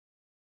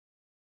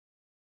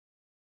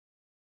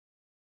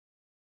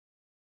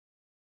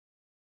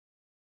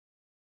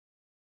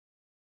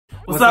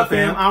What's up,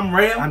 fam? I'm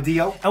Ram. I'm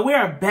Dio. And we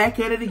are back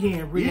at it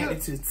again,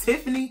 reacting to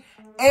Tiffany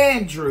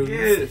Andrews.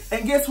 Yes.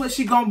 And guess what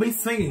she gonna be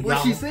singing,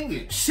 What's she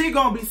singing? She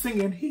gonna be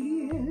singing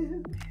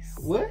His.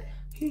 What?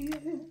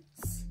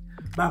 His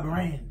by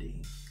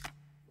Brandy.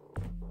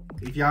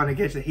 If y'all didn't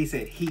catch it, he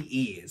said He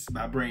Is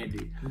by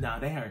Brandy. Nah,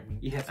 they hurt me.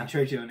 You had some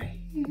church on there.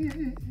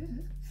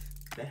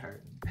 That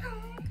hurt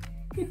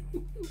me.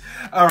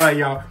 All right,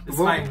 y'all.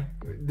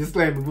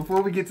 Disclaimer.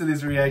 Before we get to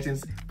these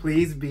reactions,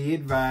 please be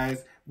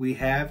advised we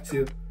have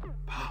to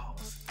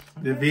pause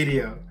the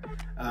video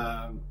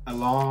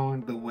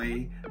along the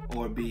way,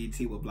 or BET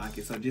will block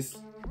it. So just...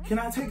 Can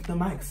I take the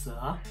mic,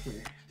 sir?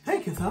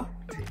 Thank you, sir.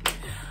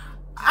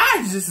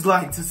 I just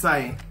like to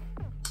say,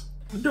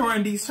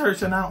 during these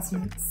church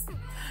announcements,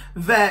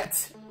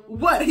 that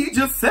what he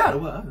just said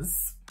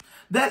was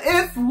that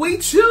if we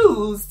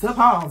choose to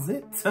pause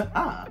it,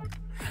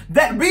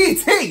 that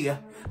BET,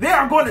 they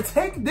are going to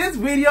take this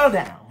video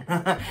down.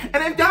 And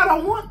if y'all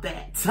don't want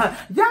that,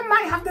 y'all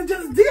might have to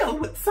just deal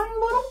with some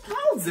little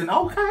pausing,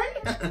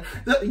 okay?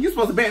 You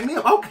supposed to back me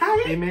up,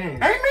 okay?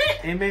 Amen. Amen.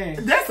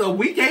 Amen. That's a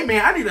weak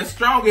amen. I need a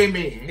strong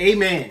amen.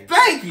 Amen.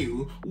 Thank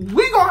you.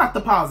 We gonna have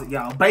to pause it,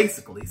 y'all,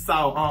 basically.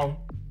 So,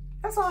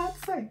 that's all I have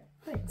to say.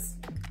 Thanks.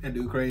 That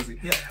dude crazy.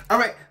 Yeah. All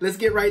right, let's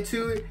get right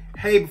to it.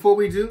 Hey, before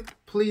we do,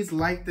 please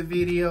like the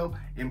video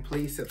and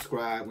please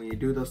subscribe. When you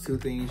do those two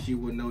things, you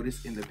will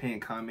notice in the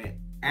pinned comment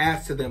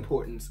as to the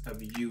importance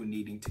of you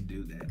needing to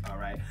do that, all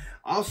right?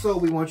 Also,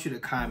 we want you to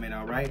comment,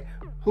 all right?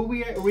 Who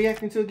we are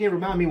reacting to again?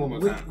 Remind me one more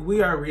time.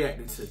 We are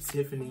reacting to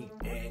Tiffany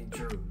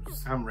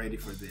Andrews. I'm ready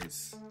for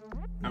this.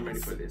 I'm ready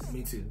for this.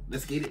 Me too.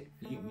 Let's get it.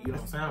 You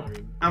don't sound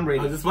ready. I'm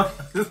ready. Just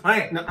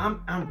like. No,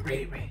 I'm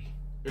ready.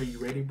 Are you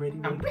ready, Brady?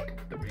 I'm ready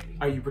for the ready.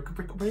 Are you ready?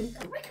 I'm ready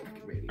for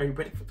the ready. Are you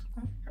ready for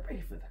I'm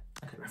ready for that.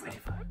 Okay, I'm ready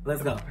for it.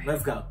 let's go.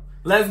 Let's go.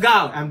 Let's go.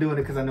 I'm doing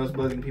it because I know it's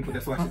bugging the people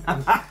that's watching.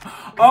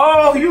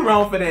 Oh, you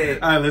wrong for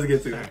that. All right, let's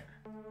get to it.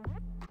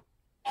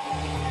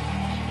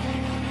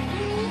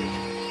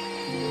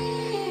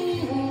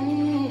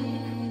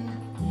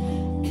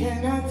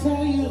 Can I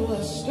tell you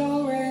a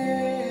story?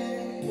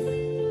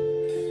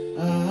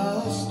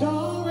 A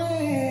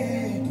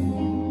story.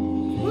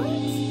 What?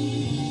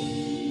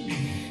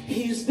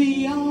 He's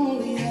the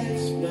only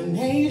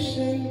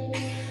explanation.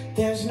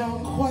 There's no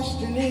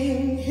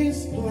questioning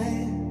his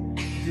plan.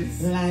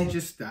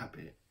 Just stop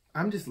it.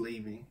 I'm just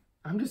leaving.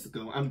 I'm just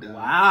going. I'm done.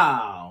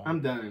 Wow. I'm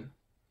done.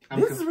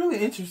 This is really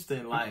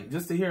interesting. Like,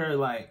 just to hear her,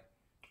 like,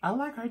 I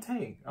like her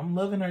take. I'm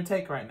loving her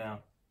take right now.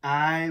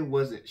 I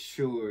wasn't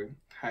sure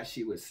how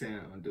she would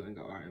sound doing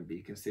an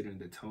R&B, considering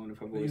the tone of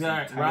her voice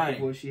and the type of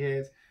voice she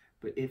has,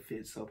 but it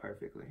fits so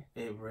perfectly.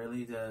 It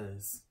really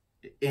does.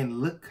 And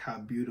look how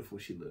beautiful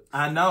she looks.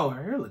 I know.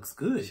 Her hair looks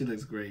good. She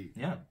looks great.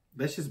 Yeah.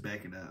 Let's just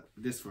back it up.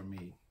 This for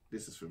me.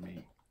 This is for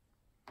me.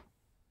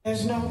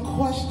 There's no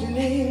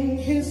questioning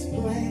his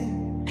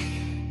plan.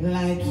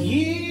 Like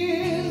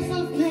years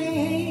of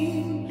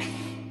pain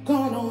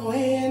gone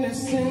away in a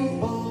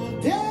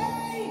simple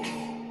day.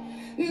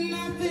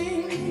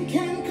 Nothing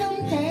can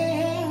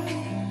compare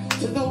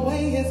to the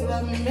way his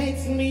love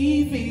makes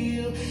me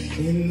feel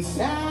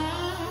inside.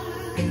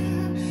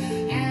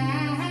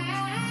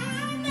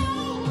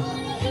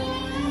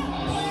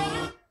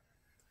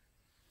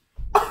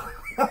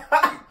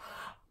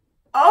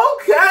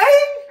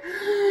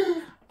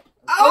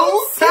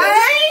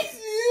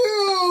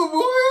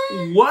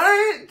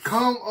 What?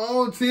 Come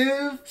on,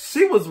 Tiff.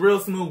 She was real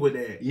smooth with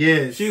that.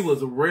 Yes. She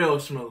was real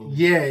smooth.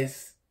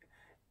 Yes.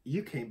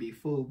 You can't be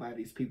fooled by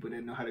these people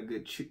that know how to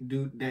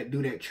do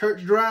that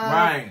church drive.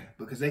 Right.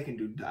 Because they can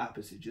do the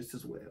opposite just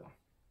as well.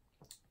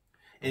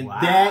 And wow.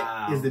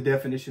 That is the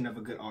definition of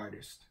a good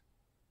artist.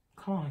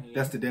 Come on. Yeah.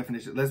 That's the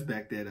definition. Let's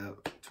back that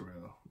up,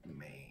 Terrell.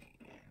 Man.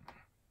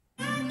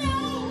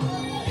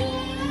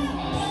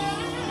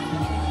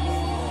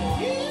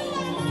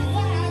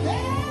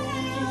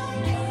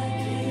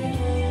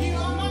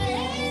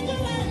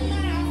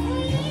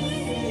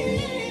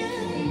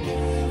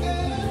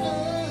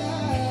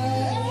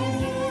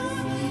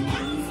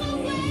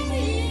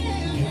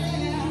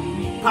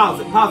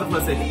 Pause it for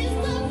a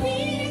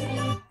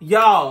second.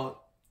 Y'all,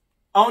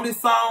 on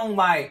this song,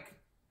 like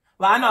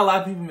I know a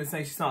lot of people been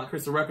saying she sound like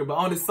Crystal Rucker, but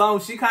on this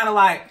song, she kind of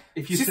like,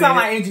 she sound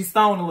like Angie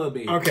Stone a little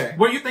bit. Okay.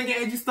 Were you thinking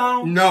Angie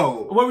Stone?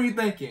 No. What were you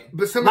thinking?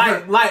 But some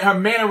like her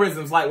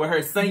mannerisms, like with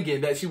her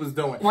singing that she was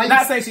doing.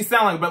 Not saying she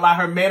sound like, but like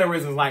her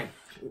mannerisms, like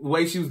the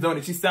way she was doing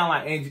it, she sound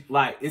like Angie,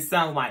 like it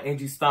sounded like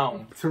Angie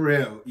Stone.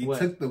 Terrell, you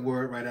took the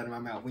word right out of my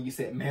mouth when you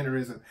said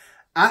mannerism.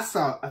 I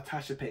saw a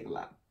Tasha Page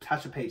Lockhart.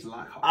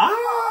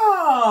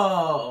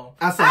 Oh,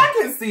 I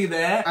can see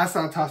that. I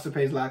saw Tasha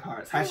Page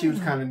Lockhart. How she was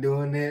kind of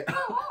doing that.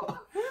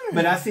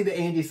 But I see the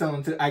Angie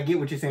song too. I get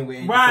what you're saying with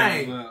Angie song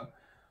as well.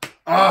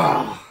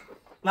 Oh,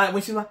 like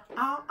when she's like,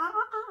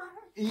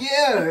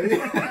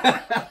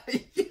 yeah.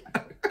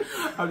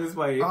 I'm just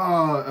like,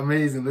 oh,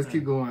 amazing. Let's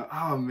keep going.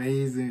 Oh,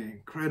 amazing,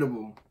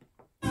 incredible.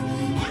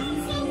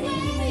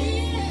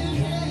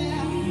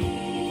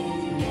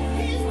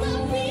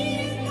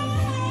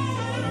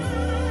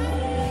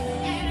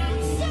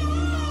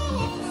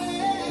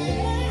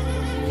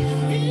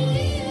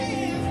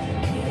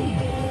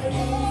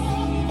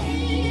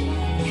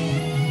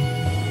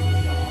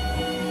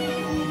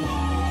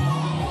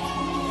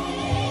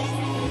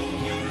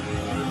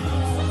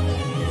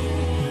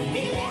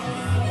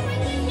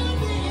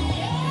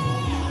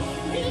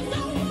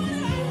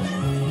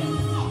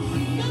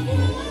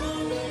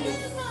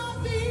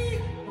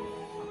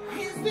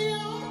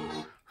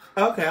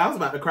 Okay, I was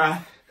about to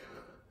cry.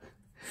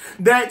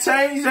 That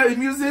change that the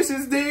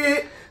musicians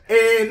did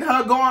and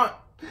her going,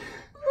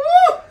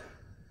 woo!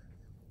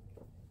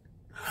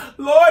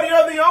 Lord,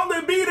 you're the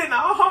only beat in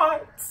our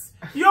hearts.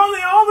 You're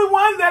the only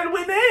one that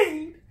we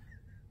need.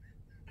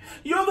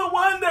 You're the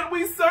one that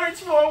we search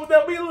for,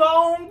 that we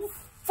long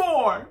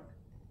for.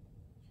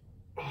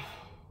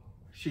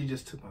 She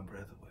just took my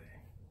breath away.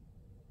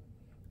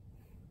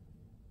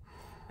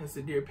 That's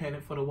a deer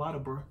panic for the water,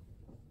 bro.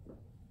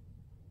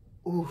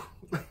 Ooh.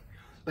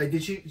 Like,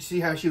 did you see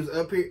how she was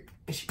up here?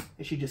 And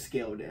she just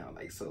scaled down,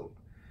 like so.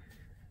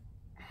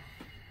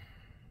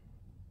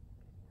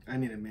 I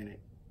need a minute.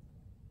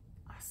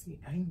 I see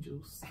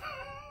angels.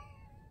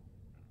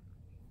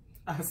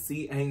 I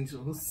see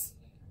angels.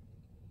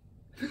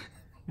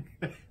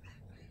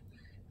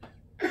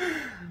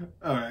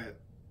 All right.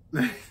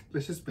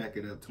 Let's just back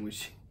it up to when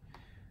she...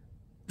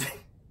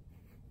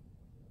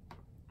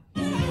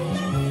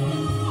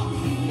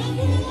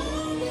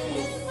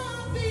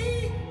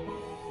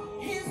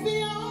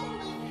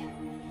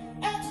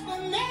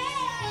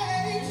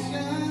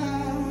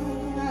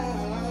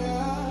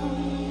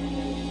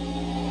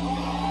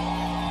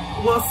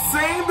 Well,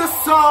 sing the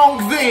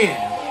song then.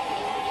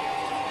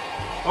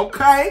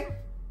 Okay?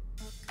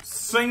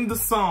 Sing the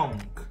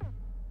song.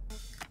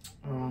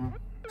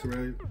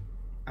 Terrell,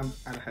 I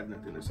don't have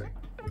nothing to say.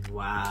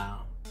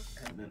 Wow.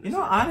 You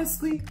know,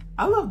 honestly,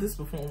 I love this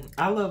performance.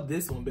 I love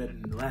this one better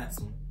than the last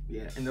one.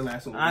 Yeah, and the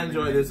last one. I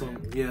enjoy this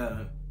one.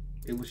 Yeah.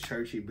 It was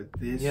churchy, but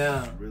this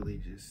really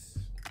just...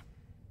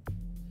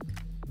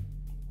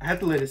 I have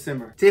to let it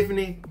simmer.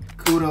 Tiffany,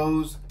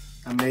 kudos.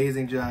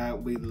 Amazing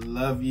job. We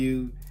love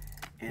you.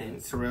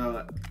 And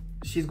Terrell,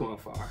 she's going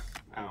far.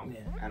 I don't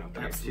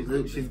care. She's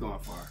going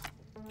far.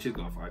 She's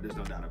going far. There's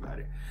no doubt about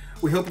it.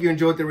 We hope you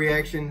enjoyed the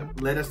reaction.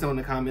 Let us know in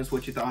the comments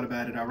what you thought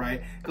about it, all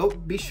right?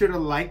 Be sure to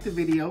like the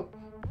video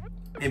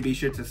and be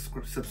sure to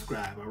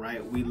subscribe, all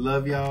right? We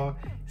love y'all.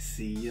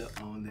 See you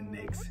on the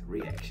next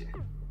reaction.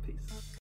 Peace.